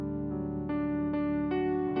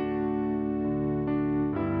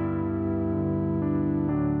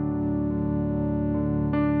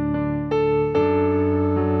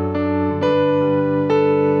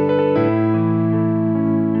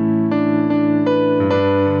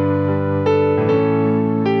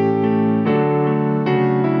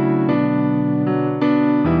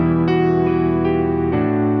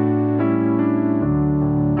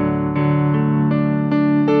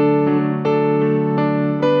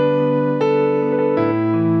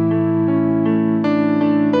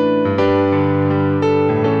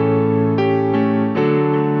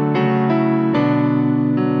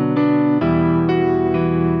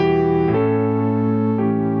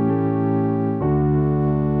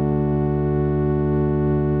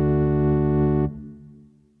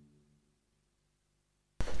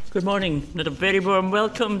Good morning, and a very warm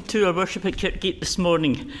welcome to our worship at Kirkgate this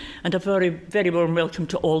morning, and a very, very warm welcome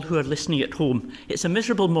to all who are listening at home. It's a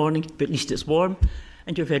miserable morning, but at least it's warm,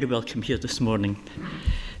 and you're very welcome here this morning.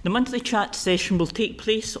 The monthly chat session will take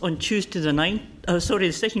place on Tuesday the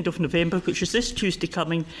 2nd of November, which is this Tuesday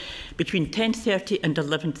coming, between 10:30 and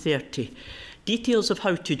 11:30. Details of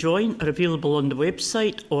how to join are available on the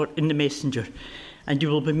website or in the messenger, and you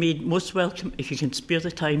will be made most welcome if you can spare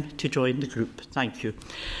the time to join the group. Thank you.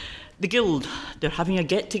 The Guild, they're having a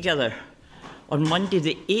get-together on Monday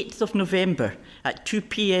the 8th of November at 2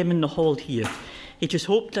 p.m. in the hall here. It is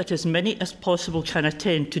hoped that as many as possible can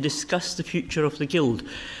attend to discuss the future of the Guild.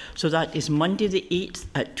 So that is Monday the 8th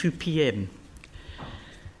at 2 p.m.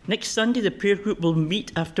 Next Sunday, the prayer group will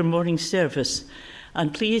meet after morning service.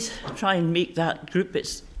 And please try and make that group.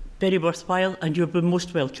 It's very worthwhile, and you'll be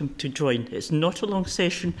most welcome to join. It's not a long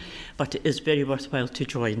session, but it is very worthwhile to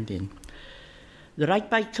join in. The rag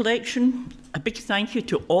bag collection, a big thank you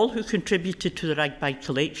to all who contributed to the rag bag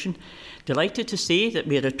collection. Delighted to say that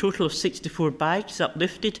we had a total of 64 bags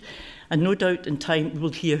uplifted, and no doubt in time we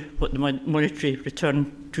will hear what the monetary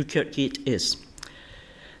return to Kirkgate is.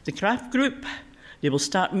 The craft group, they will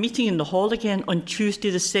start meeting in the hall again on Tuesday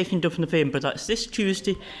the 2nd of November. That's this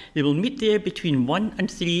Tuesday. They will meet there between 1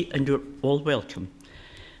 and 3, and you're all welcome.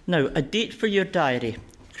 Now, a date for your diary.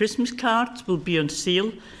 Christmas cards will be on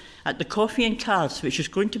sale at the Coffee and Cards, which is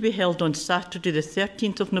going to be held on Saturday the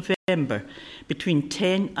 13th of November between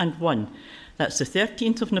 10 and 1. That's the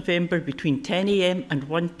 13th of November between 10 a.m. and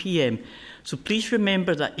 1 p.m. So please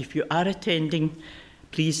remember that if you are attending,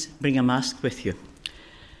 please bring a mask with you.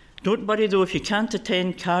 Don't worry though, if you can't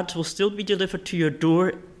attend, cards will still be delivered to your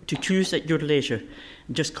door to choose at your leisure.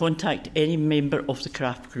 Just contact any member of the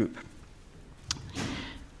craft group.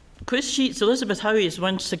 Quiz sheets. Elizabeth Howie has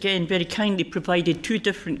once again very kindly provided 2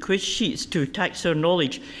 different quiz sheets to tax our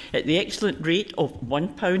knowledge at the excellent rate of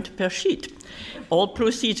 £1 per sheet. All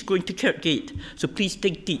proceeds going to Kirkgate, so please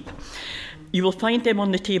dig deep. You will find them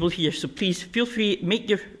on the table here, so please feel free, make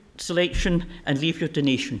your selection and leave your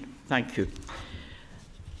donation. Thank you.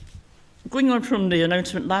 Going on from the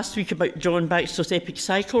announcement last week about John Baxter's epic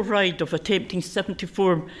cycle ride of attempting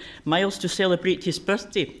 74 miles to celebrate his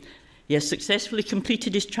birthday, he has successfully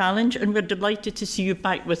completed his challenge, and we're delighted to see you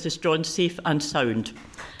back with us, John, safe and sound.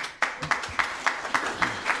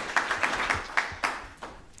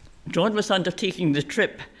 John was undertaking the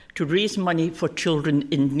trip to raise money for children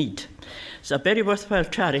in need. It's a very worthwhile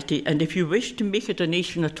charity, and if you wish to make a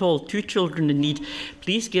donation at all to children in need,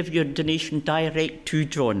 please give your donation direct to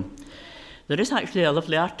John. There is actually a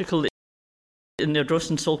lovely article in the Ross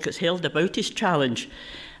and Salkits Herald about his challenge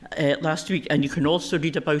last week, and you can also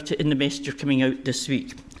read about it in the Messenger coming out this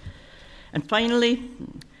week. And finally,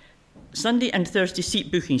 Sunday and Thursday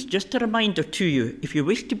seat bookings. Just a reminder to you, if you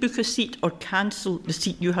wish to book a seat or cancel the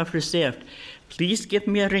seat you have reserved, please give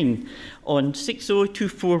me a ring on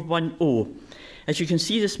 602410. As you can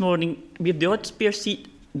see this morning, we have the odd spare seat,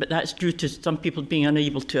 but that's due to some people being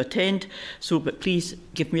unable to attend. But please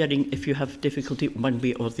give me a ring if you have difficulty one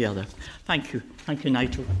way or the other. Thank you. Thank you,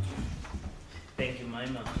 Nigel. Thank you,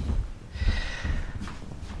 Maima.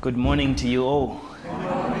 Good morning to you all. Good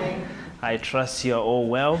morning. I trust you are all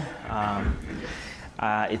well.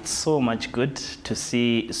 It's so much good to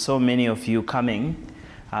see so many of you coming,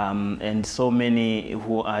 and so many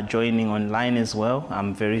who are joining online as well.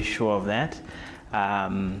 I'm very sure of that.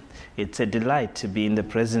 It's a delight to be in the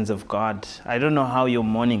presence of God. I don't know how your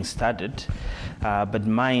morning started, but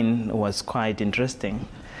mine was quite interesting.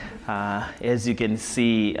 As you can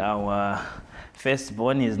see, our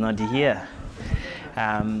firstborn is not here.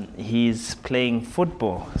 He's playing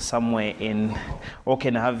football somewhere in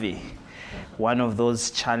Okinawa. One of those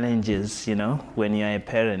challenges, when you're a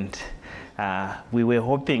parent. We were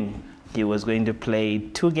hoping he was going to play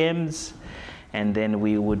 2 games and then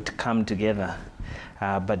we would come together.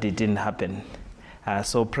 But it didn't happen.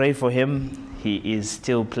 So pray for him. He is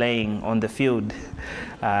still playing on the field.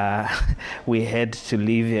 We had to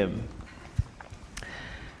leave him.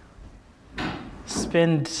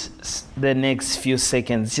 Spend the next few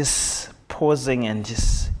seconds just pausing and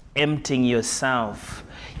just emptying yourself.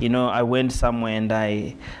 I went somewhere and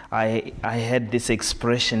I had this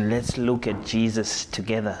expression, let's look at Jesus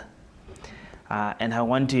together. And I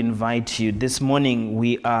want to invite you. This morning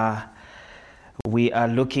we are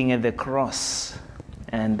looking at the cross,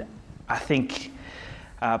 and I think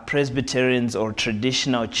Presbyterians or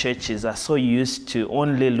traditional churches are so used to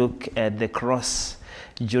only look at the cross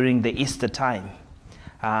during the Easter time.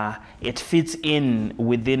 It fits in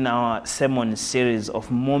within our sermon series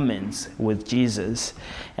of moments with Jesus,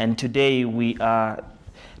 and today we are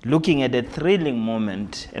looking at a thrilling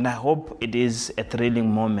moment, and I hope it is a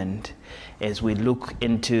thrilling moment as we look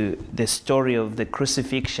into the story of the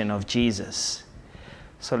crucifixion of Jesus.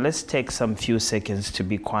 So let's take some few seconds to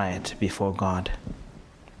be quiet before God.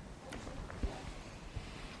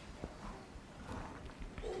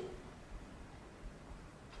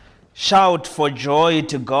 Shout for joy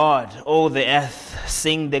to God, O the earth.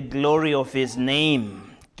 Sing the glory of his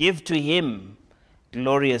name. Give to him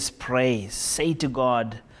glorious praise. Say to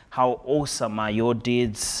God, how awesome are your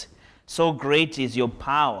deeds. So great is your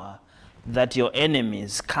power that your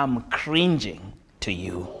enemies come cringing to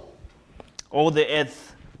you. All the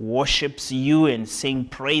earth worships you and sing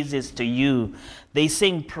praises to you. They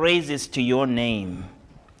sing praises to your name.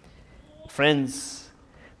 Friends,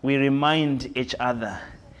 we remind each other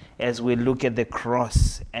as we look at the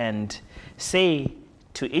cross and say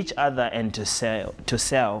to each other and to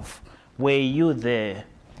self, were you there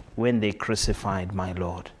when they crucified my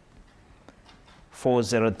Lord?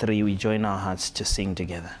 403, we join our hearts to sing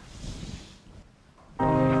together.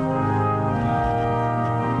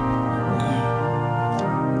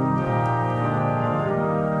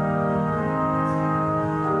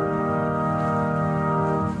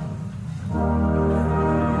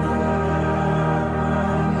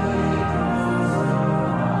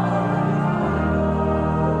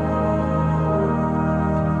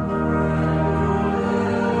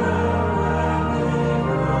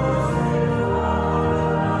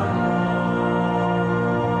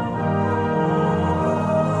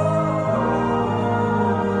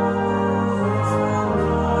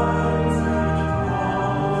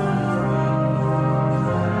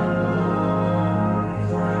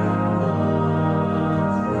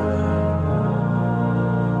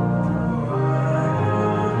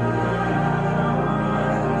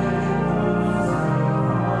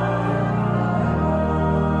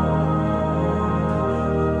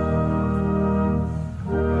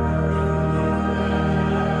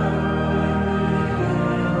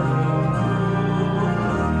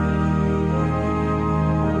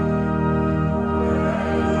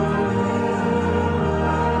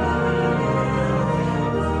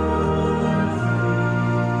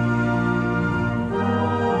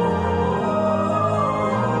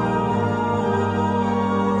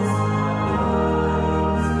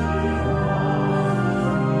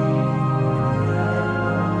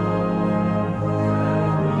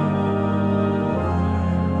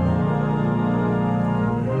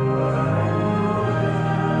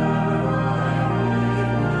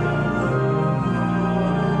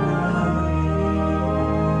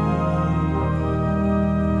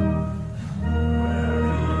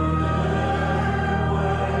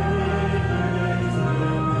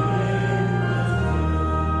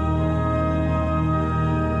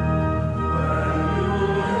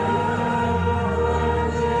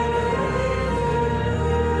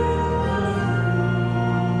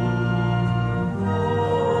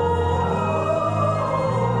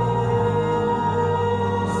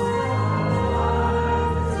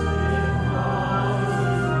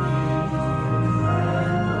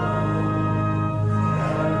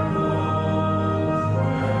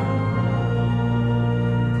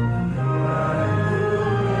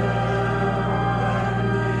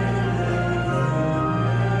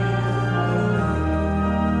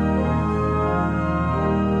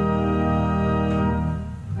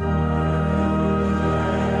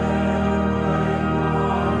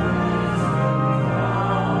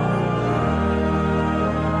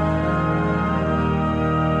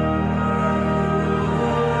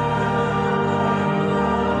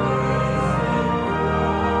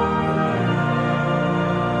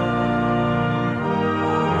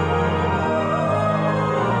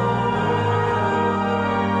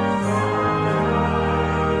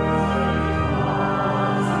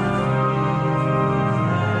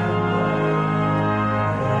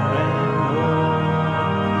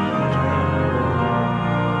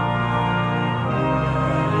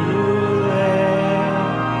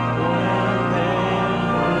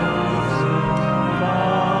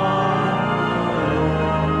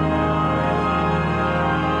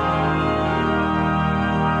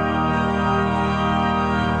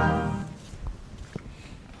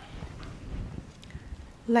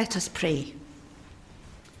 Let us pray.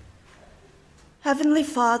 Heavenly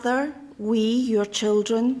Father, we, your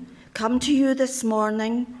children, come to you this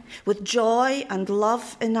morning with joy and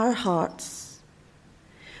love in our hearts.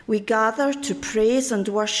 We gather to praise and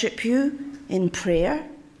worship you in prayer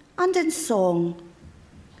and in song.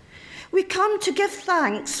 We come to give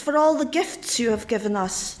thanks for all the gifts you have given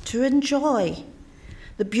us to enjoy,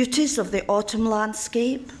 the beauties of the autumn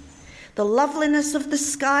landscape, the loveliness of the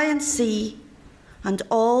sky and sea, and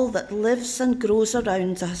all that lives and grows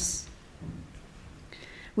around us.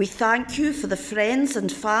 We thank you for the friends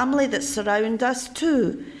and family that surround us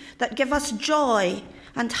too, that give us joy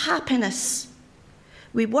and happiness.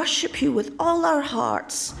 We worship you with all our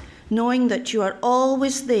hearts, knowing that you are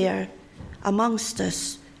always there amongst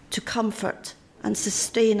us to comfort and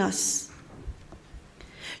sustain us.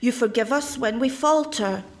 You forgive us when we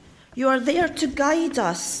falter. You are there to guide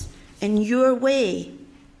us in your way.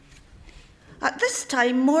 At this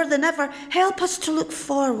time, more than ever, help us to look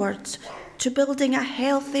forward to building a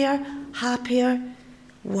healthier, happier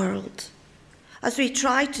world. As we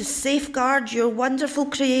try to safeguard your wonderful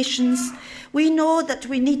creations, we know that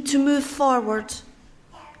we need to move forward.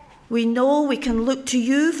 We know we can look to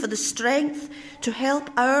you for the strength to help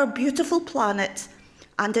our beautiful planet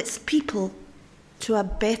and its people to a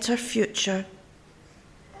better future.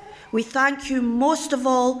 We thank you most of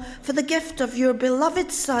all for the gift of your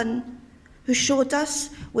beloved Son, who showed us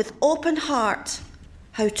with open heart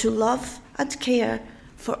how to love and care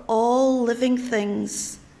for all living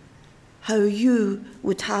things, how you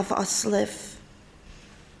would have us live.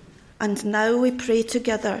 And now we pray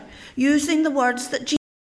together, using the words that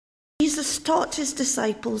Jesus taught his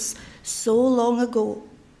disciples so long ago,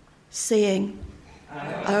 saying,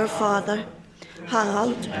 Our Father,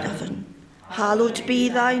 hallowed be heaven, hallowed be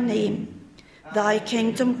thy name. Thy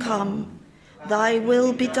kingdom come, thy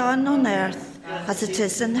will be done on earth as it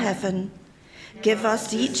is in heaven. Give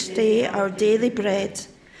us each day our daily bread,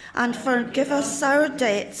 and forgive us our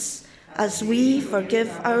debts as we forgive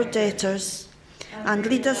our debtors. And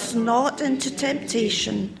lead us not into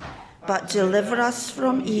temptation, but deliver us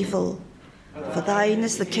from evil. For thine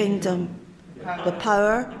is the kingdom, the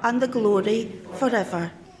power and the glory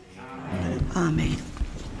forever. Amen.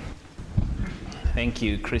 Thank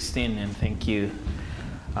you, Christine, and thank you,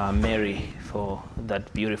 Mary, for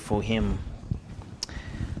that beautiful hymn.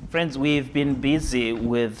 Friends, we've been busy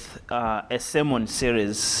with a sermon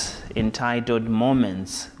series entitled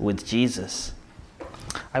Moments with Jesus.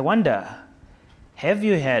 I wonder, have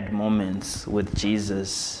you had moments with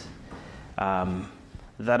Jesus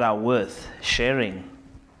that are worth sharing?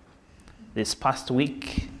 This past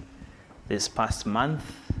week, this past month,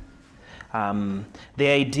 the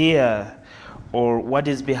idea or what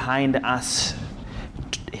is behind us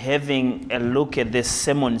having a look at this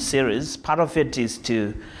sermon series, part of it is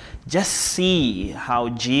to just see how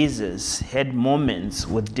Jesus had moments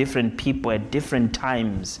with different people at different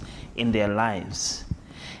times in their lives.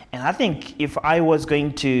 And I think if I was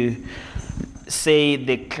going to say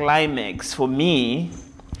the climax, for me,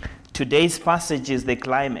 today's passage is the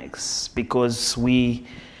climax, because we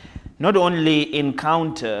not only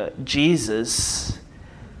encounter Jesus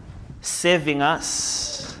saving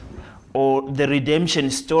us or the redemption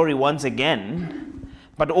story once again,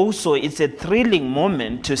 but also it's a thrilling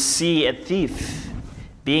moment to see a thief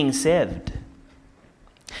being saved.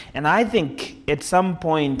 And I think at some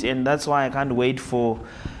point, and that's why I can't wait for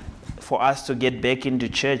us to get back into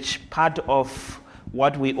church, part of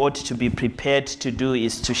what we ought to be prepared to do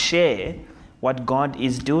is to share what God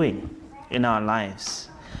is doing in our lives.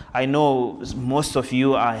 I know most of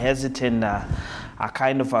you are hesitant, are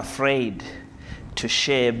kind of afraid to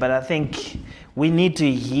share, but I think we need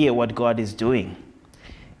to hear what God is doing.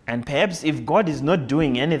 And perhaps if God is not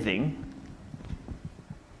doing anything,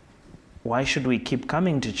 why should we keep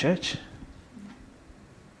coming to church?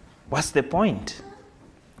 What's the point?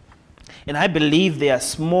 And I believe there are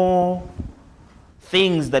small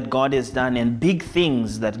things that God has done and big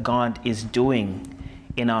things that God is doing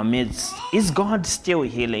in our midst. Is God still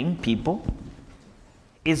healing people?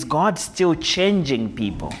 Is God still changing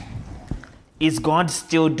people? Is God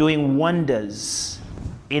still doing wonders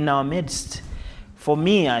in our midst? For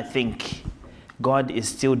me, I think God is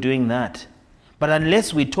still doing that. But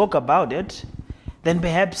unless we talk about it, then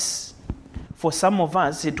perhaps for some of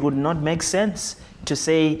us it would not make sense to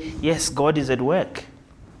say, yes, God is at work.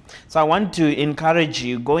 So I want to encourage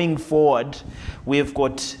you, going forward, we've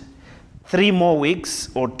got 3 more weeks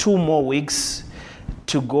or 2 more weeks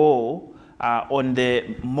to go on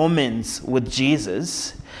the moments with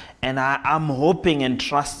Jesus. And I'm hoping and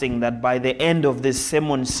trusting that by the end of this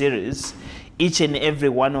sermon series, each and every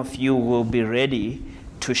one of you will be ready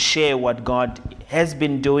to share what God has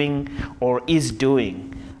been doing or is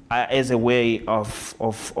doing as a way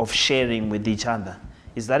of sharing with each other.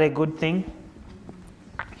 Is that a good thing?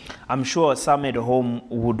 I'm sure some at home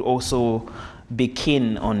would also be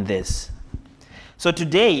keen on this. So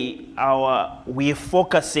today, we're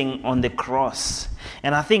focusing on the cross.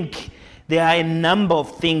 And I think there are a number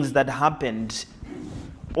of things that happened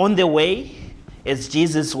on the way as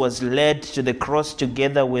Jesus was led to the cross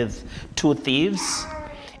together with two thieves.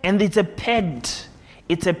 And it's a pegged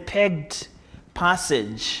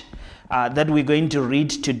passage that we're going to read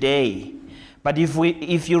today. But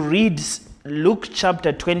if you read Luke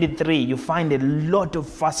chapter 23, you find a lot of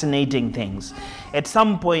fascinating things. At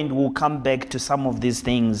some point, we'll come back to some of these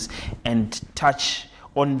things and touch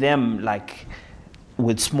on them like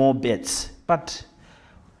with small bits. But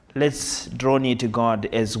let's draw near to God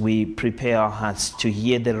as we prepare our hearts to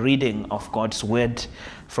hear the reading of God's word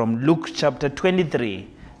from Luke chapter 23,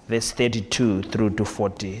 verse 32 through to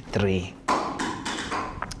 43.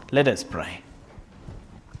 Let us pray.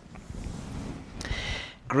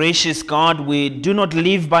 Gracious God, we do not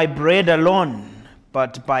live by bread alone,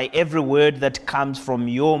 but by every word that comes from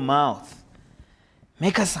your mouth.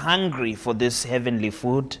 Make us hungry for this heavenly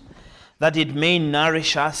food, that it may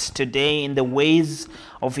nourish us today in the ways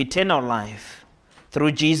of eternal life,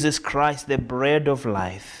 through Jesus Christ, the bread of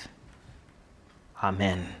life.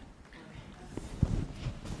 Amen.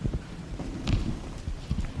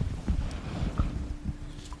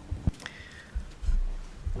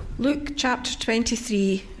 Luke chapter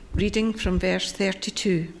 23, reading from verse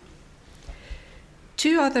 32.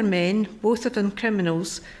 2 other men, both of them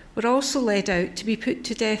criminals, were also led out to be put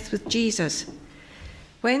to death with Jesus.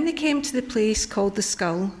 When they came to the place called the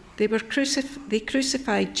Skull, they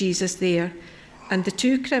crucified Jesus there, and the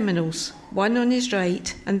 2 criminals, one on his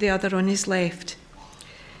right and the other on his left.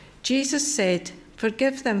 Jesus said,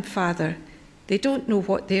 "Forgive them, Father. They don't know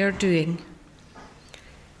what they are doing."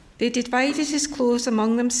 They divided his clothes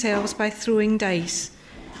among themselves by throwing dice.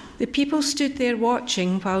 The people stood there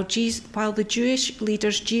watching while the Jewish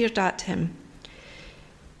leaders jeered at him.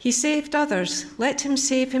 "He saved others. Let him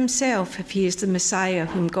save himself if he is the Messiah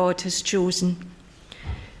whom God has chosen."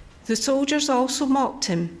 The soldiers also mocked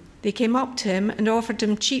him. They came up to him and offered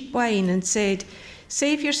him cheap wine and said,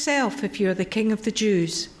 "Save yourself if you are the king of the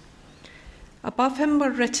Jews." Above him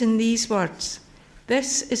were written these words,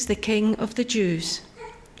 "This is the King of the Jews."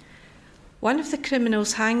 One of the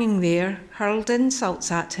criminals hanging there hurled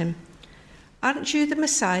insults at him. "Aren't you the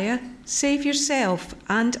Messiah? Save yourself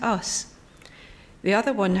and us." The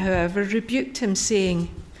other one, however, rebuked him, saying,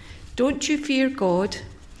 "Don't you fear God?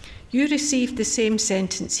 You received the same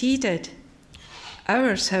sentence he did.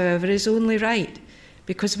 Ours, however, is only right,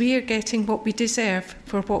 because we are getting what we deserve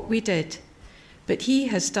for what we did. But he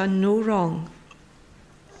has done no wrong."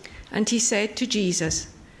 And he said to Jesus,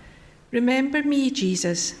 "Remember me,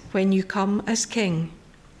 Jesus, when you come as king."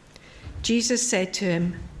 Jesus said to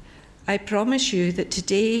him, "I promise you that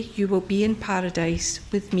today you will be in paradise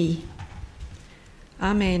with me."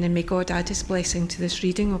 Amen, and may God add his blessing to this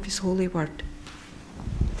reading of his holy word.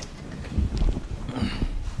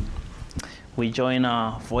 We join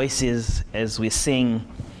our voices as we sing,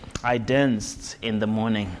 "I Danced in the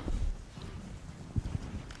Morning."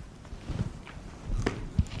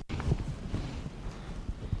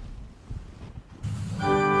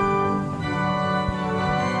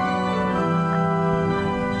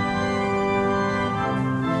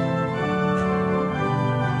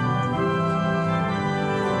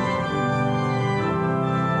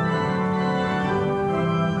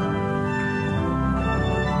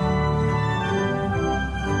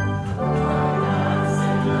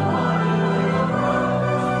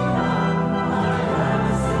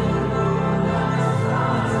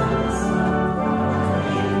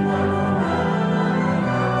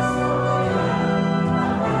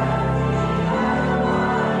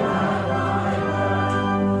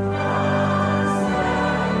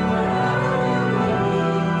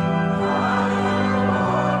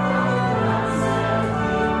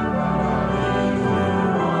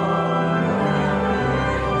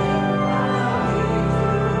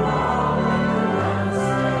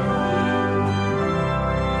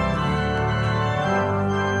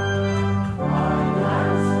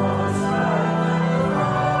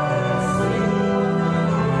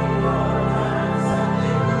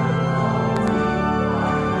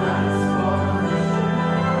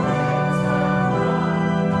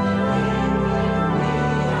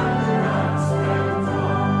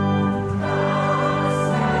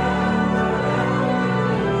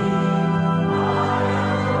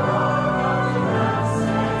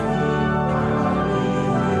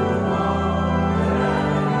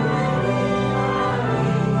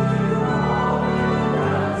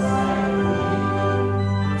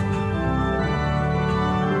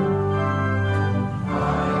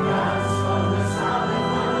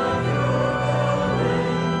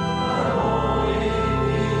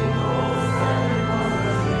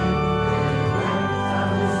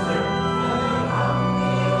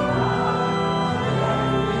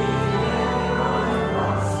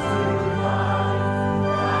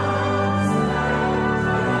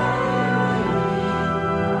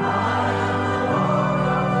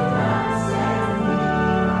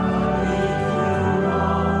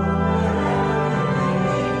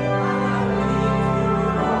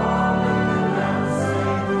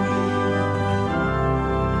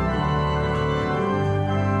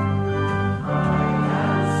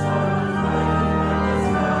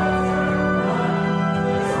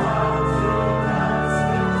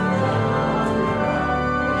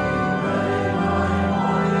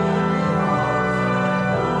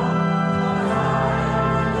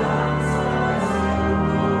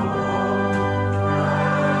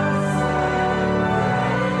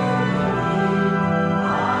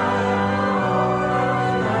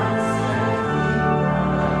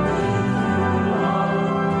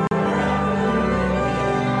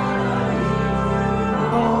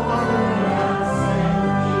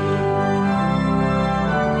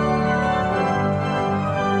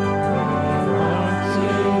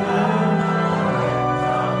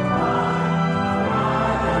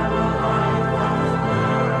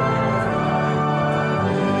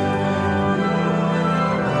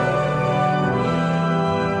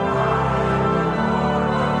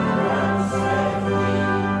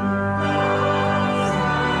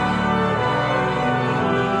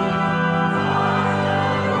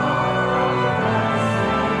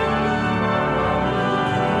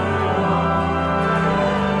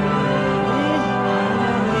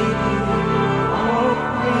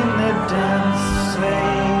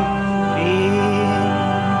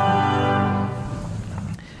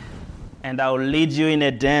 and I'll lead you in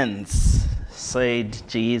a dance, said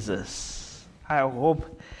Jesus. I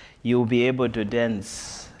hope you'll be able to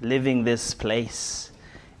dance, leaving this place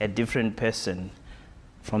a different person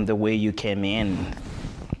from the way you came in.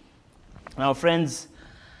 Now, friends,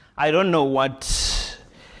 I don't know what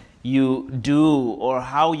you do or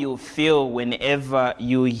how you feel whenever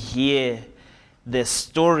you hear the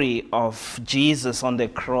story of Jesus on the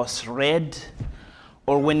cross read,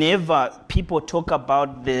 or whenever people talk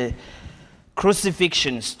about the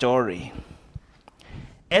crucifixion story.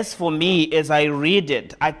 As for me, as I read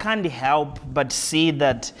it, I can't help but see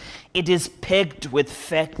that it is packed with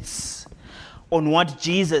facts on what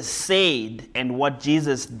Jesus said and what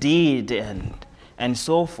Jesus did and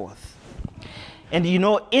so forth. And you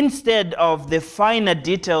know, instead of the finer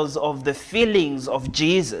details of the feelings of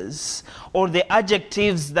Jesus or the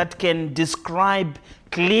adjectives that can describe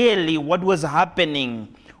clearly what was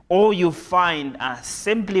happening, all you find are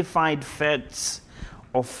simplified facts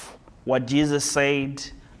of what Jesus said,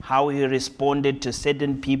 how he responded to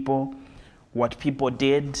certain people, what people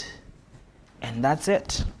did, and that's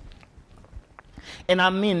it. And I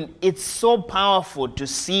mean, it's so powerful to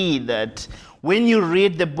see that when you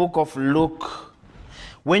read the book of Luke,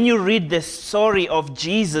 when you read the story of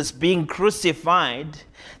Jesus being crucified,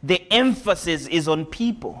 the emphasis is on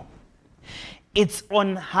people. It's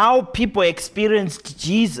on how people experienced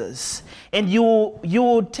Jesus. And you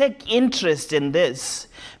will take interest in this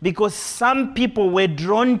because some people were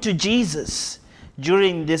drawn to Jesus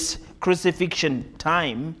during this crucifixion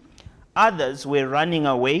time. Others were running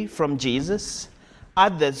away from Jesus.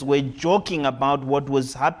 Others were joking about what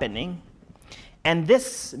was happening. And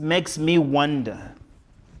this makes me wonder,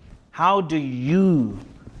 how do you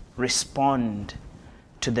respond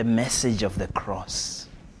to the message of the cross?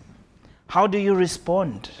 How do you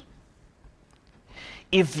respond?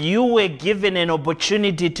 If you were given an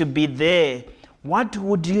opportunity to be there, what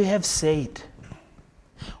would you have said?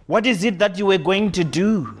 What is it that you were going to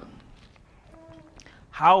do?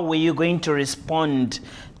 How were you going to respond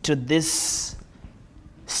to this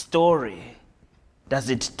story? Does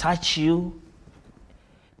it touch you?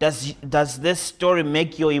 Does this story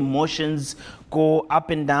make your emotions go up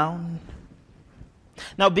and down?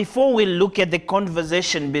 Now, before we look at the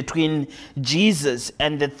conversation between Jesus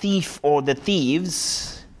and the thief or the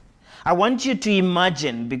thieves, I want you to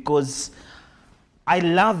imagine, because I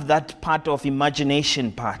love that part of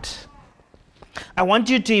imagination part. I want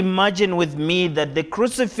you to imagine with me that the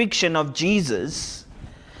crucifixion of Jesus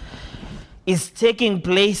is taking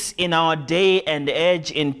place in our day and age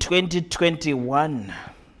in 2021.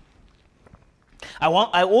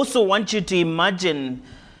 I also want you to imagine,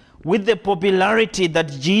 with the popularity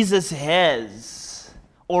that Jesus has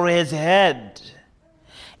or has had,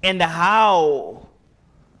 and how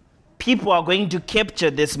people are going to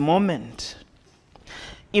capture this moment.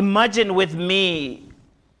 Imagine with me,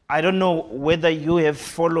 I don't know whether you have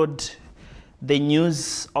followed the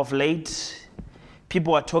news of late.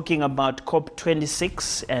 People are talking about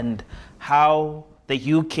COP26 and how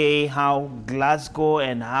the UK, how Glasgow,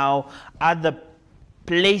 and how other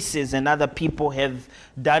places and other people have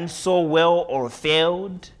done so well or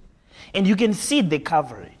failed. And you can see the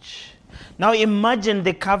coverage. Now imagine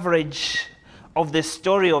the coverage of the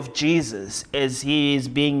story of Jesus as he is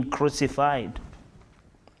being crucified.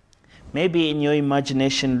 Maybe in your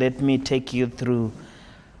imagination, let me take you through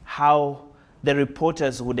how the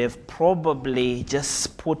reporters would have probably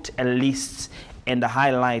just put a list and a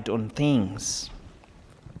highlight on things.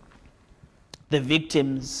 The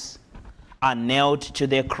victims are nailed to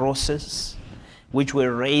their crosses, which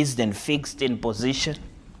were raised and fixed in position.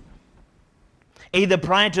 Either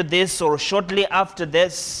prior to this or shortly after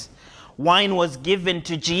this, wine was given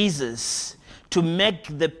to Jesus to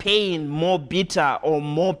make the pain more bitter or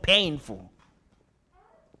more painful.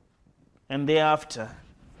 And thereafter,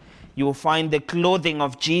 you will find the clothing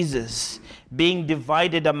of Jesus being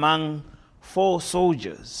divided among 4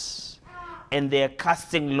 soldiers, and they are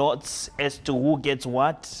casting lots as to who gets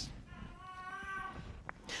what.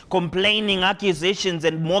 Complaining, accusations,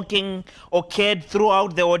 and mocking occurred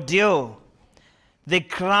throughout the ordeal. The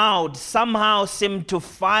crowd somehow seemed to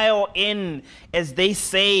file in as they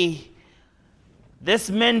say, "This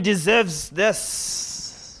man deserves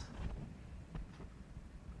this."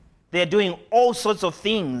 They're doing all sorts of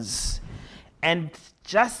things. And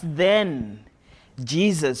just then,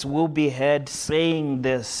 Jesus will be heard saying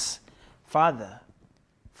this, "Father,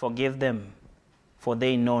 forgive them, for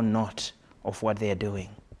they know not of what they are doing."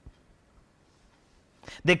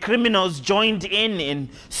 The criminals joined in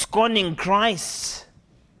scorning Christ.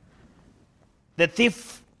 The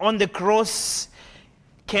thief on the cross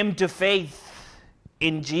came to faith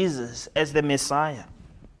in Jesus as the Messiah.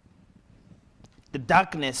 The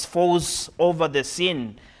darkness falls over the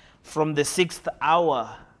scene from the 6th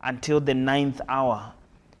hour until the 9th hour.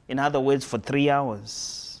 In other words, for 3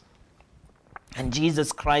 hours. And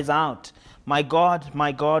Jesus cries out, my God,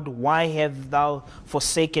 why have thou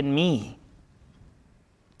forsaken me?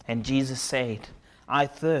 And Jesus said, I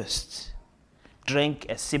thirst. Drank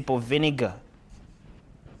a sip of vinegar.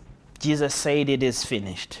 Jesus said, it is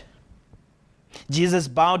finished. Jesus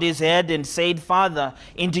bowed his head and said, Father,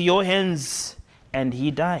 into your hands. And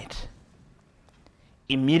he died.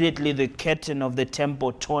 Immediately the curtain of the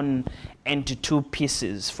temple torn into 2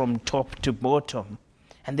 pieces from top to bottom.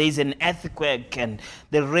 And there's an earthquake and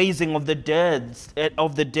the raising of the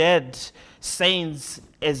dead saints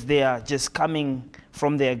as they are just coming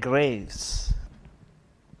from their graves.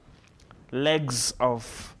 Legs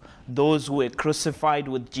of those who were crucified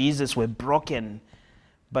with Jesus were broken,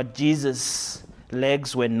 but Jesus'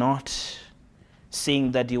 legs were not,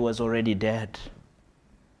 seeing that he was already dead.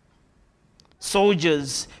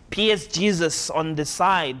 Soldiers pierced Jesus on the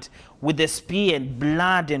side with a spear, and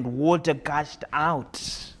blood and water gushed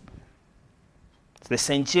out. The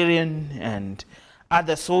centurion and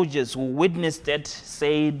other soldiers who witnessed it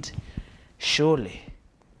said, surely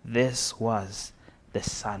this was the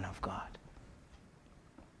Son of God.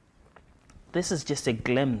 This is just a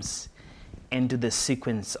glimpse into the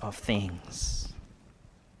sequence of things.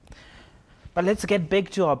 But let's get back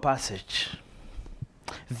to our passage.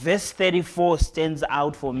 Verse 34 stands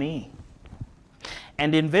out for me.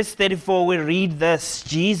 And in verse 34 we read this.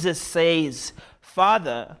 Jesus says,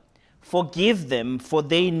 Father, forgive them, for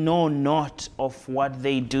they know not of what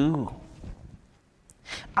they do.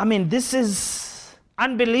 I mean, this is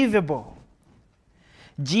unbelievable.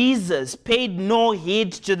 Jesus paid no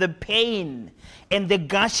heed to the pain and the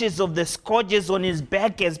gashes of the scourges on his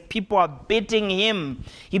back as people are beating him.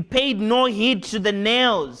 He paid no heed to the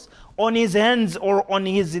nails on his hands or on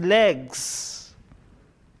his legs.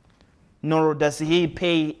 Nor does he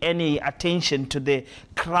pay any attention to the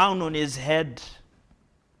crown on his head.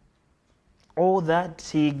 All that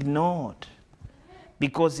he ignored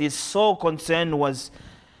because his sole concern was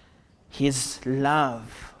his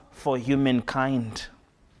love for humankind.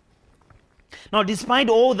 Now, despite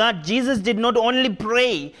all that, Jesus did not only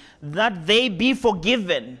pray that they be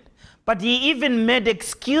forgiven, but he even made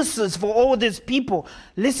excuses for all these people.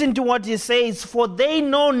 Listen to what he says, for they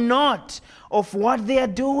know not of what they are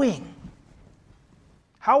doing.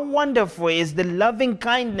 How wonderful is the loving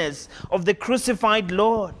kindness of the crucified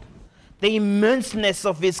Lord. The immenseness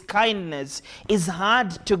of his kindness is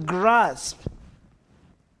hard to grasp.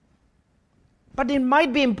 But it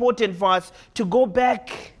might be important for us to go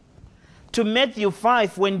back to Matthew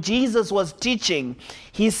 5, when Jesus was teaching.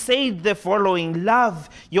 He said the following: love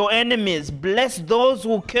your enemies, bless those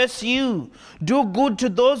who curse you, do good to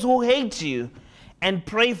those who hate you, and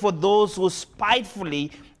pray for those who spitefully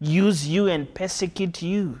use you and persecute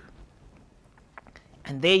you.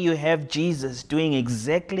 And there you have Jesus doing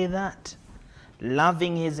exactly that,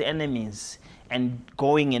 loving his enemies and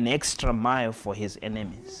going an extra mile for his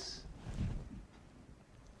enemies.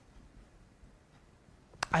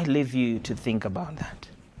 I leave you to think about that.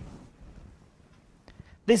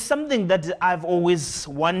 There's something that I've always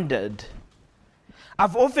wondered.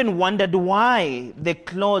 I've often wondered why the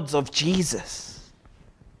clothes of Jesus.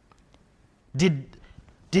 Did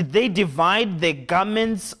they divide the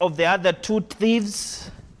garments of the other 2 thieves?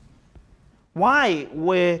 Why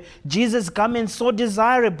were Jesus' garments so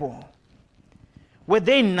desirable? Were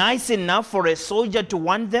they nice enough for a soldier to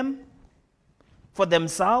want them for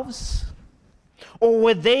themselves? Or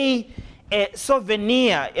were they a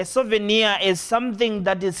souvenir? A souvenir is something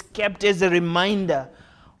that is kept as a reminder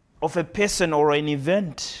of a person or an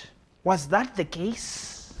event. Was that the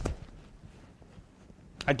case?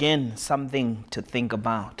 Again, something to think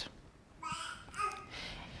about.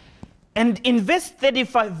 And in verse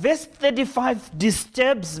 35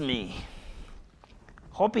 disturbs me.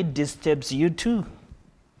 Hope it disturbs you too.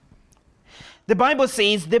 The Bible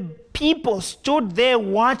says the people stood there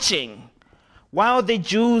watching while the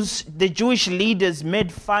Jewish leaders made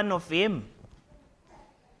fun of him.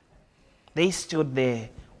 They stood there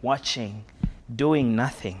watching, doing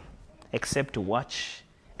nothing except to watch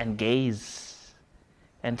and gaze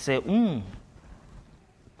and say,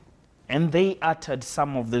 And they uttered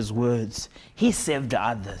some of these words. He saved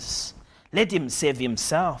others. Let him save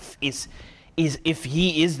himself. If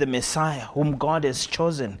he is the Messiah whom God has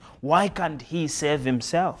chosen, why can't he save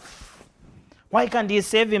himself? Why can't he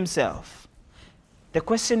save himself? The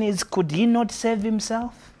question is, could he not save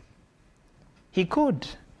himself? He could.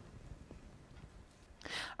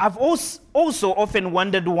 I've also often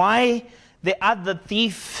wondered why the other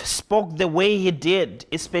thief spoke the way he did,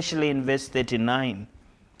 especially in verse 39.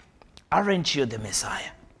 Aren't you the Messiah?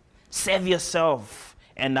 Save yourself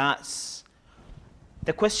and us.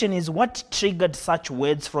 The question is, what triggered such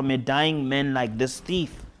words from a dying man like this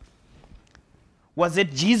thief? Was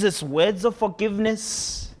it Jesus' words of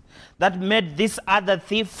forgiveness that made this other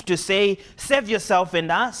thief to say, save yourself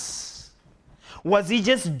and us? Was he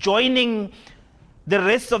just joining the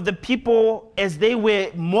rest of the people as they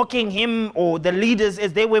were mocking him, or the leaders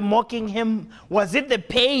as they were mocking him? Was it the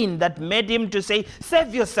pain that made him to say,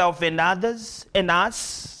 save yourself and others and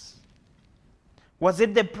us? Was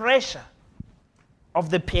it the pressure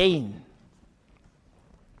of the pain?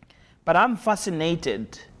 But I'm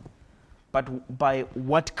fascinated by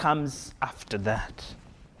what comes after that.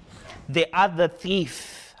 The other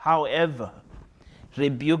thief, however,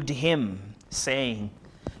 rebuked him, saying,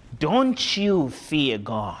 don't you fear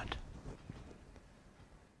God?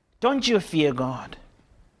 Don't you fear God?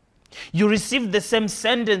 You received the same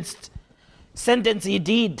sentence he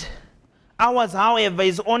did. Ours, however,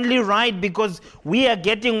 is only right because we are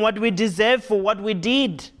getting what we deserve for what we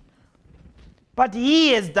did. But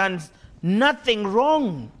he has done nothing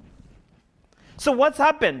wrong. So what's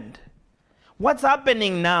happened? What's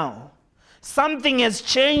happening now? Something has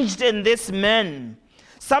changed in this man.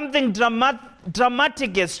 Something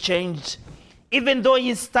dramatic has changed. Even though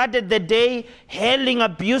he started the day hurling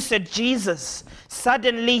abuse at Jesus,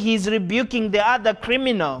 suddenly he's rebuking the other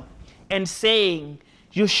criminal and saying,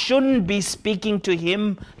 you shouldn't be speaking to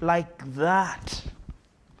him like that.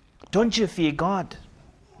 Don't you fear God?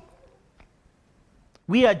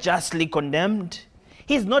 We are justly condemned.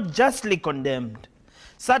 He's not justly condemned.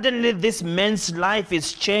 Suddenly this man's life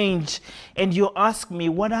is changed, and you ask me,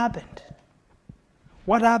 what happened?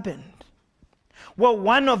 What happened? Well,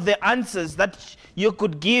 one of the answers that you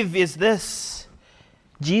could give is this: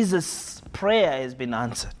 Jesus' prayer has been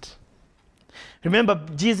answered. Remember,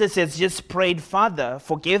 Jesus has just prayed, Father,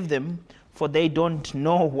 forgive them, for they don't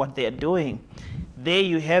know what they are doing. There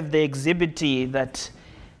you have the exhibit that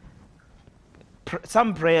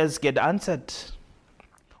some prayers get answered.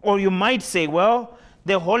 Or you might say, well,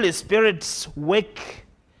 the Holy Spirit's work,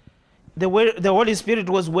 the Holy Spirit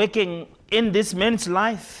was working in this man's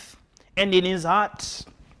life and in his heart.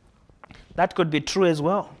 That could be true as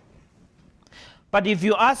well. But if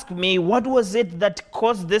you ask me, what was it that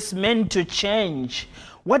caused this man to change?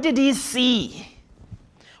 What did he see?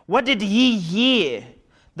 What did he hear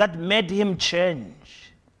that made him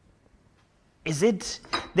change? Is it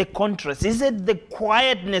the contrast? Is it the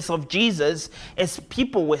quietness of Jesus as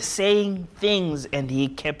people were saying things and he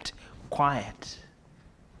kept quiet?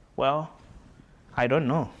 Well, I don't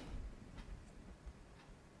know.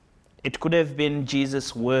 It could have been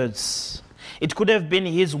Jesus' words. It could have been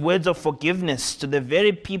his words of forgiveness to the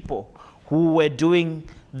very people who were doing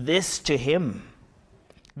this to him.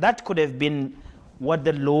 That could have been what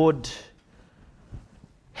the Lord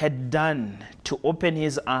had done to open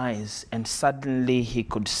his eyes, and suddenly he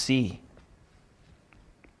could see.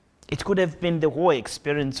 It could have been the whole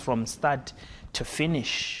experience from start to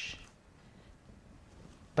finish.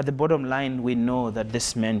 But the bottom line, we know that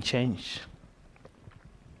this man changed.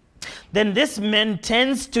 Then this man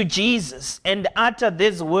turns to Jesus and utters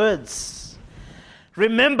these words: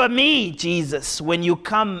 remember me, Jesus, when you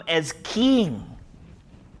come as king.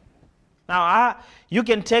 Now, you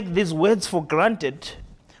can take these words for granted,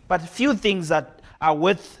 but a few things that are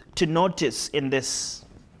worth to notice in this,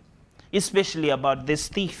 especially about this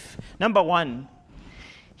thief. Number one,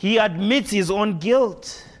 he admits his own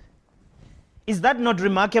guilt. Is that not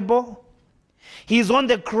remarkable? He's on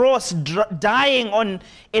the cross, dying on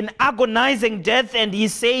an agonizing death, and he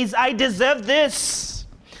says, I deserve this.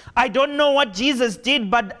 I don't know what Jesus did,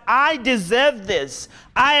 but I deserve this.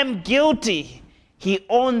 I am guilty. He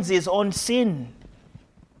owns his own sin.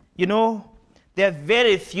 You know, there are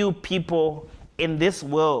very few people in this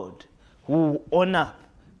world who own up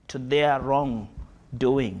to their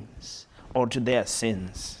wrongdoings or to their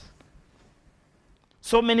sins.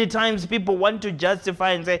 So many times people want to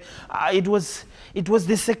justify and say, it was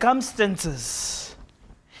the circumstances.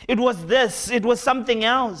 It was this, it was something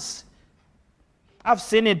else. I've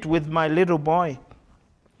seen it with my little boy.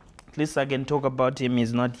 At least I can talk about him,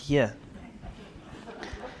 he's not here.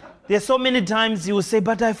 There's so many times he will say,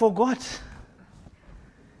 but I forgot.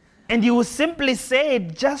 And he will simply say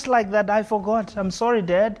it just like that, I forgot. I'm sorry,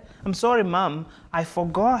 Dad. I'm sorry, Mom. I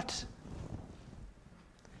forgot.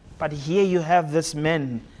 But here you have this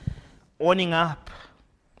man owning up.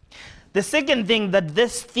 The second thing that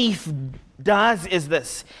this thief does is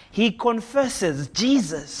this. He confesses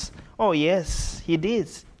Jesus. Oh yes, he did.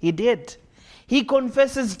 He did. He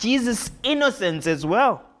confesses Jesus' innocence as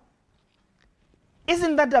well.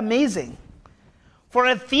 Isn't that amazing? For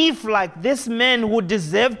a thief like this man who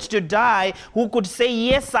deserved to die, who could say,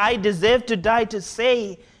 yes, I deserve to die, to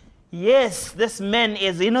say, yes, this man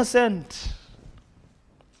is innocent.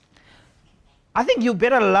 I think you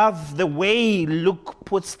better love the way Luke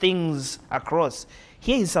puts things across.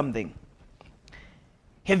 Here is something.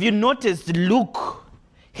 Have you noticed Luke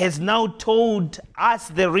has now told us,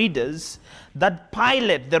 the readers, that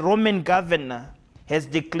Pilate, the Roman governor, has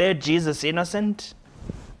declared Jesus innocent?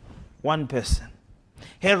 One person.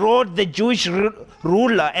 Herod, the Jewish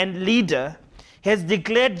ruler and leader, has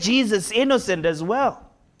declared Jesus innocent as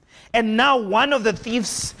well. And now one of the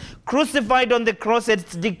thieves crucified on the cross has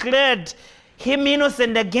declared him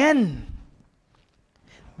innocent again.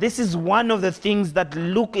 This is one of the things that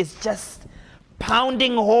Luke is just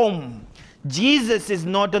pounding home. Jesus is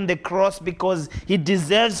not on the cross because he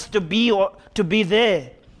deserves to be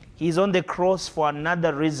there. He's on the cross for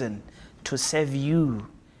another reason, to save you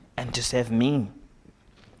and to save me.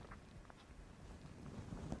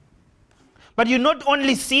 But you not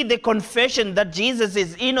only see the confession that Jesus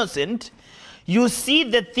is innocent, you see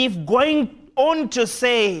the thief going on to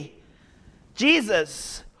say,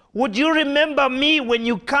 Jesus, would you remember me when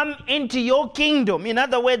you come into your kingdom? In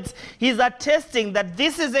other words, he's attesting that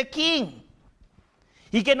this is a king.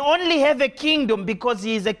 He can only have a kingdom because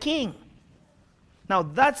he is a king. Now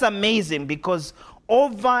that's amazing, because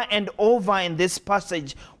over and over in this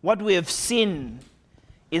passage, what we have seen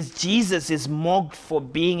is Jesus is mocked for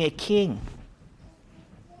being a king.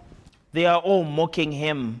 They are all mocking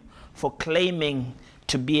him for claiming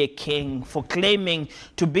to be a king, for claiming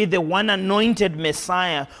to be the one anointed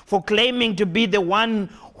Messiah, for claiming to be the one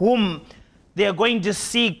whom they are going to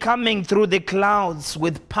see coming through the clouds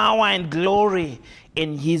with power and glory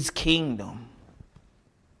in his kingdom.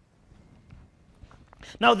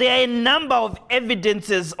 Now, there are a number of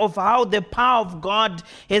evidences of how the power of God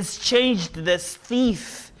has changed this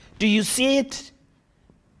thief. Do you see it?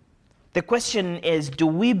 The question is, do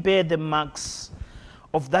we bear the marks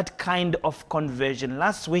of that kind of conversion?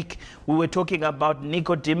 Last week, we were talking about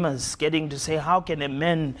Nicodemus getting to say, how can a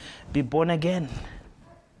man be born again?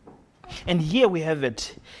 And here we have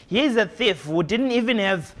it. Here's a thief who didn't even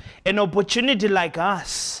have an opportunity like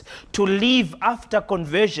us to leave after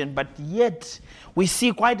conversion, but yet we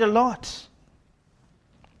see quite a lot.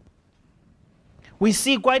 We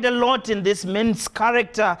see quite a lot in this man's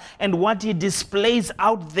character and what he displays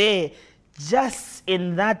out there just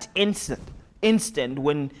in that instant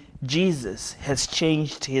when Jesus has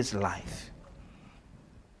changed his life.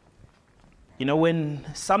 You know, when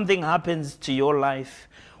something happens to your life,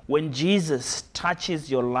 when Jesus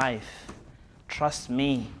touches your life, trust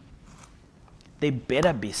me, there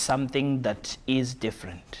better be something that is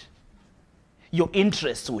different. Your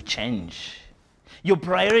interests will change. Your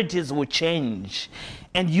priorities will change.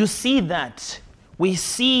 And you see that. We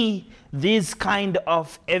see these kind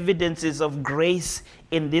of evidences of grace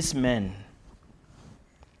in this man.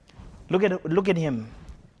 Look at him.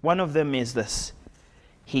 One of them is this.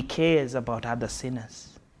 He cares about other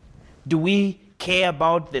sinners. Do we care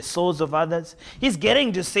about the souls of others? He's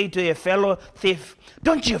getting to say to a fellow thief,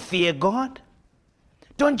 don't you fear God?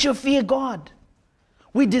 Don't you fear God?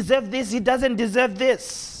 We deserve this. He doesn't deserve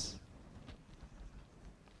this.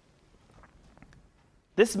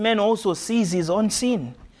 This man also sees his own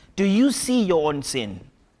sin. Do you see your own sin?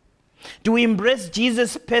 Do we embrace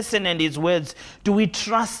Jesus' person and his words? Do we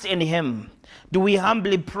trust in him? Do we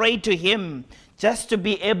humbly pray to him just to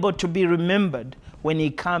be able to be remembered when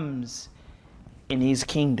he comes in his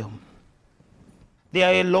kingdom? There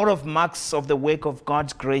are a lot of marks of the work of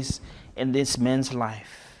God's grace in this man's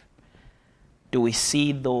life. Do we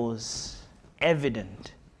see those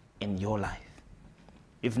evident in your life?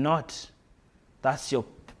 If not, that's your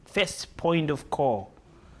first point of call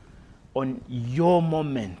on your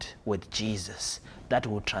moment with Jesus that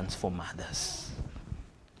will transform others.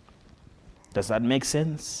 Does that make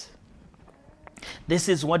sense? This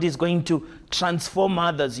is what is going to transform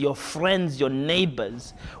others, your friends, your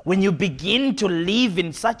neighbors. When you begin to live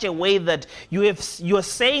in such a way that you're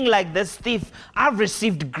saying like this thief, I've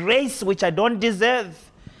received grace which I don't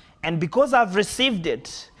deserve. And because I've received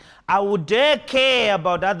it, I would dare care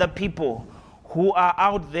about other people who are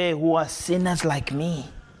out there who are sinners like me.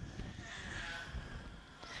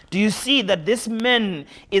 Do you see that this man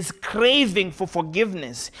is craving for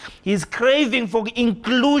forgiveness? He's craving for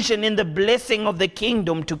inclusion in the blessing of the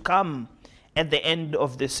kingdom to come at the end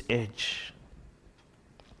of this age.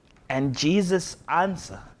 And Jesus'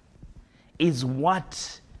 answer is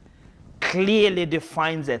what clearly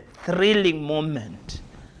defines a thrilling moment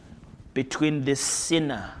between this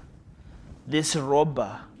sinner, this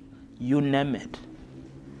robber, you name it.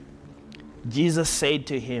 Jesus said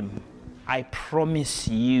to him, I promise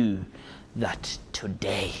you that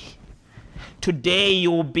today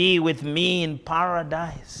you will be with me in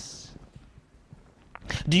paradise.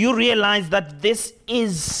 Do you realize that this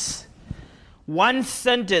is one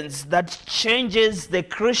sentence that changes the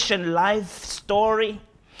Christian life story,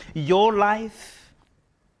 your life?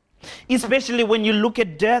 Especially when you look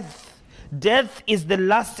at death. Death is the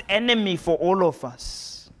last enemy for all of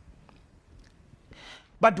us.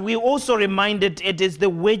 But we also reminded it is the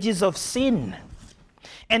wages of sin.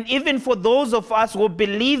 And even for those of us who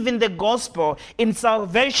believe in the gospel, in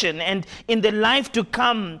salvation, and in the life to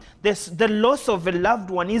come, the loss of a loved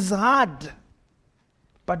one is hard.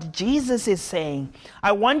 But Jesus is saying,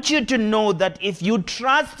 I want you to know that if you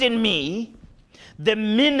trust in me, the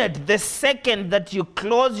minute, the second that you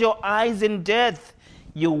close your eyes in death,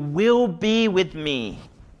 you will be with me.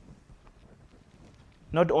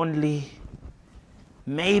 Not only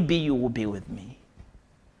maybe you will be with me.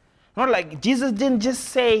 Not like Jesus didn't just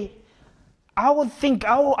say, I'll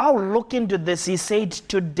look into this. He said,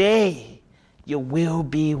 today you will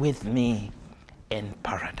be with me in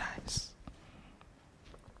paradise.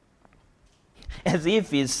 As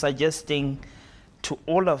if he's suggesting to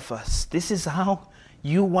all of us, this is how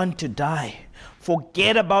you want to die.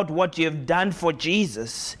 Forget about what you have done for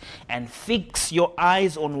Jesus and fix your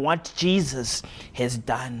eyes on what Jesus has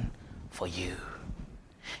done for you.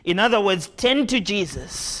 In other words, turn to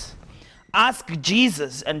Jesus, ask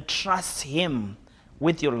Jesus, and trust him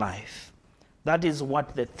with your life. That is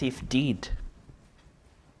what the thief did.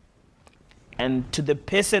 And to the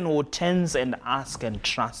person who turns and asks and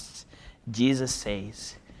trusts, Jesus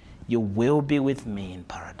says, you will be with me in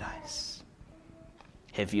paradise.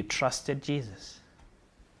 Have you trusted Jesus?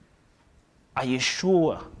 Are you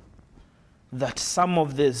sure that some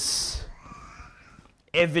of these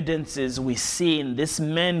evidences we see in this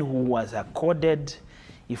man who was accorded,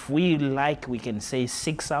 if we like, we can say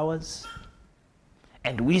 6 hours,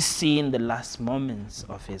 and we see in the last moments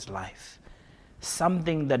of his life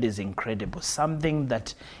something that is incredible, something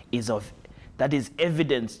that is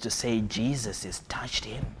evidence to say Jesus has touched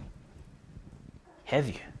him? Have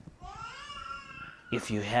you? If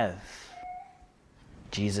you have,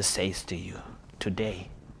 Jesus says to you, today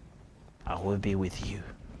I will be with you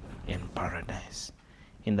in paradise.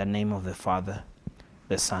 In the name of the Father,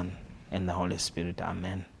 the Son, and the Holy Spirit.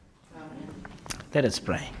 Amen. Amen. Let us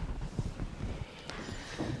pray.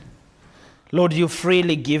 Lord, you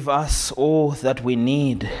freely give us all that we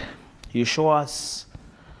need. You show us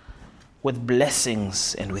with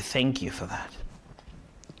blessings, and we thank you for that.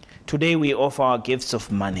 Today we offer our gifts of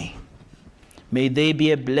money. May they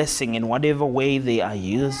be a blessing in whatever way they are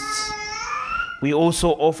used. We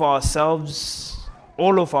also offer ourselves,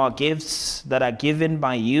 all of our gifts that are given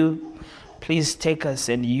by you. Please take us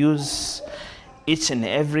and use each and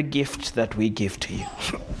every gift that we give to you.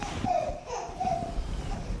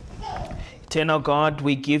 Eternal God,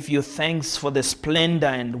 we give you thanks for the splendor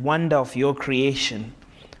and wonder of your creation,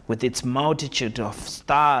 with its multitude of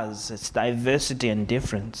stars, its diversity and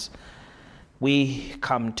difference. We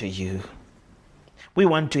come to you. We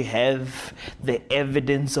want to have the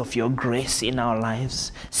evidence of your grace in our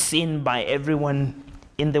lives, seen by everyone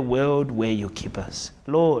in the world where you keep us.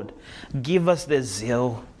 Lord, give us the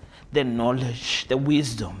zeal, the knowledge, the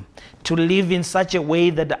wisdom to live in such a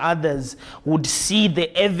way that others would see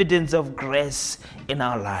the evidence of grace in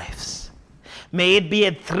our lives. May it be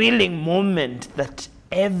a thrilling moment that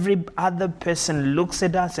every other person looks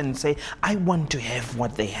at us and say, I want to have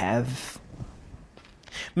what they have.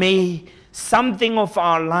 May something of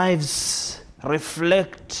our lives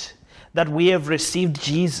reflect that we have received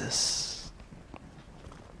Jesus.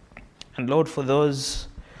 And Lord, for those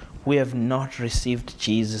who have not received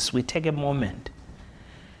Jesus, we take a moment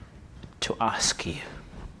to ask you,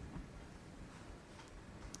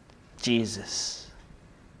 Jesus,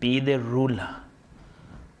 be the ruler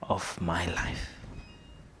of my life.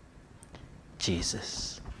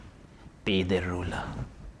 Jesus, be the ruler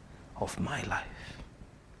of my life.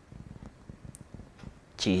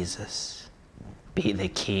 Jesus, be the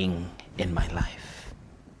king in my life.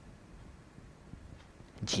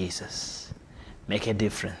 Jesus, make a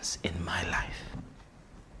difference in my life.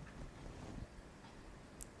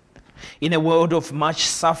 In a world of much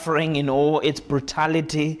suffering, in all its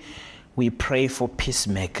brutality, we pray for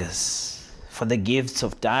peacemakers, for the gifts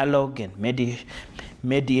of dialogue and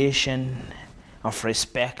mediation, of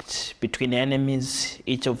respect between enemies,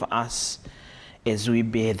 each of us, as we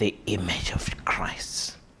bear the image of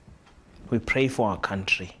Christ. We pray for our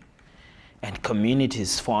country, and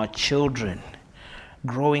communities for our children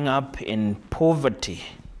growing up in poverty,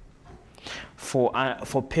 for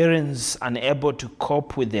parents unable to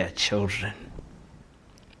cope with their children,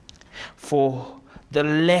 for the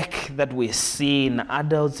lack that we see in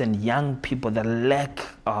adults and young people, the lack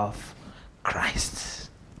of Christ.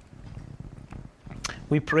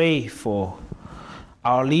 We pray for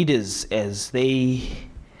our leaders as they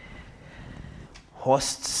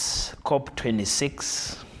host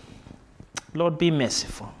COP26. Lord, be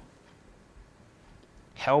merciful.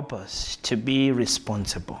 Help us to be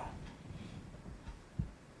responsible.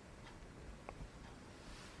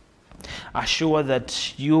 Assure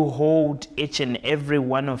that you hold each and every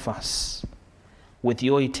one of us with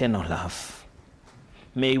your eternal love.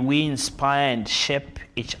 May we inspire and shape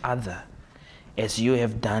each other as you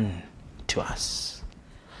have done to us.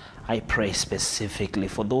 I pray specifically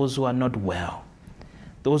for those who are not well,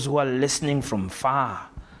 those who are listening from far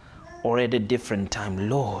or at a different time.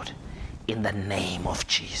 Lord, in the name of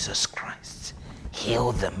Jesus Christ,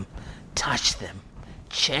 heal them, touch them,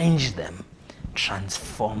 change them,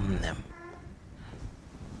 transform them.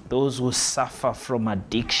 Those who suffer from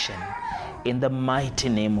addiction, in the mighty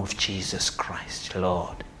name of Jesus Christ,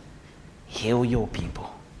 Lord, heal your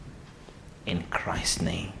people. In Christ's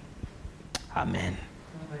name, amen.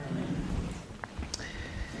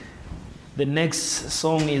 The next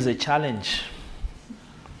song is a challenge.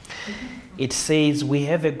 It says we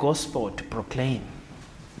have a gospel to proclaim.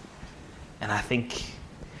 And I think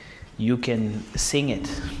you can sing it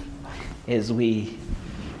as we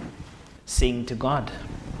sing to God.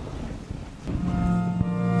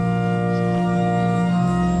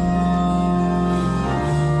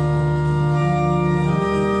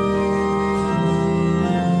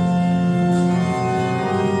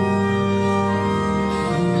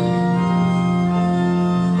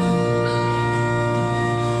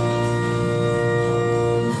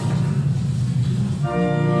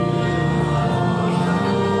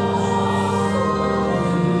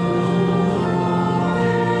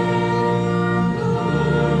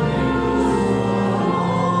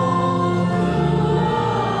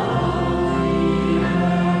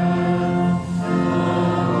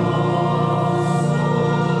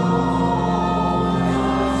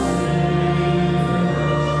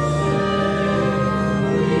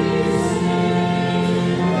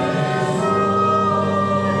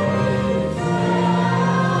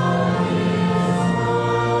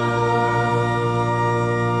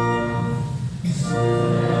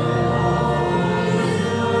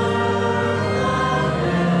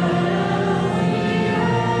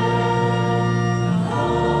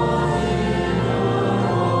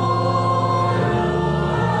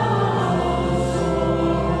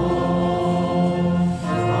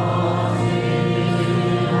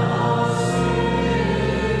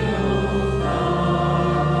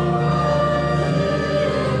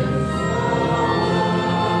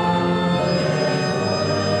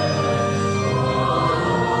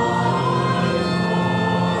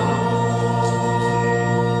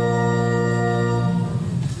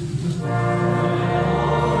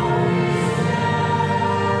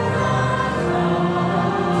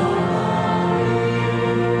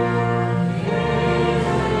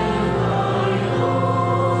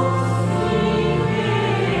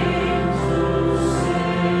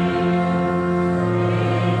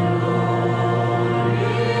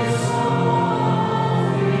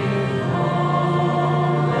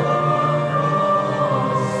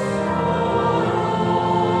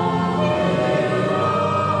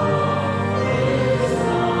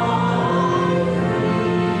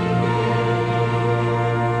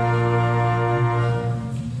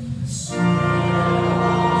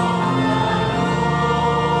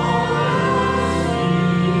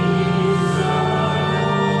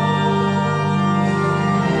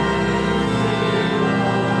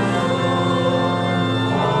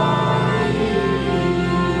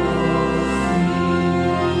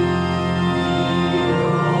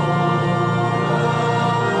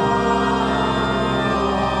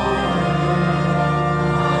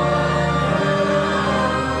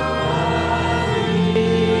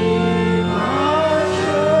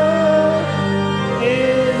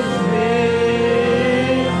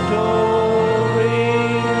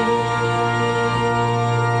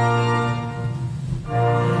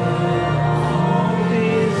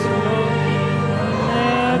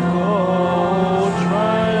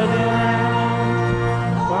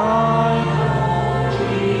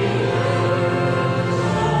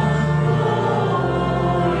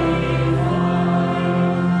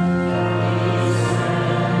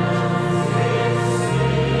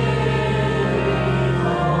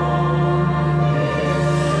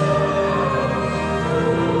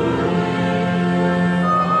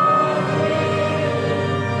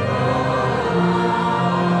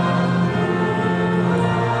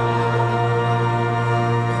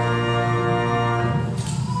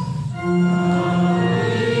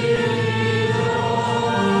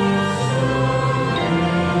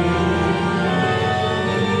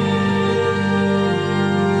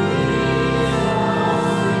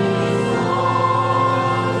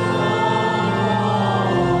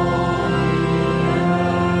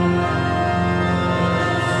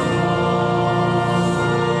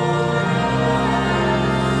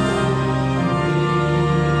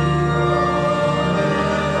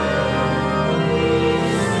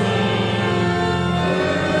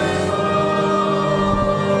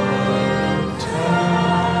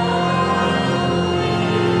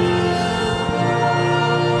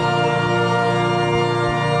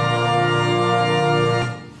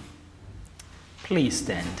 Please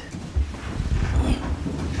stand.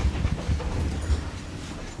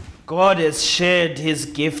 God has shared his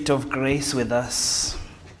gift of grace with us.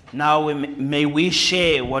 Now may we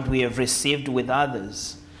share what we have received with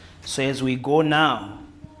others. So as we go now,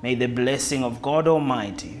 may the blessing of God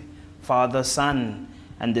Almighty, Father, Son,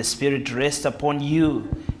 and the Spirit rest upon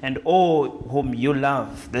you and all whom you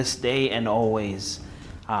love this day and always.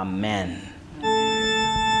 Amen.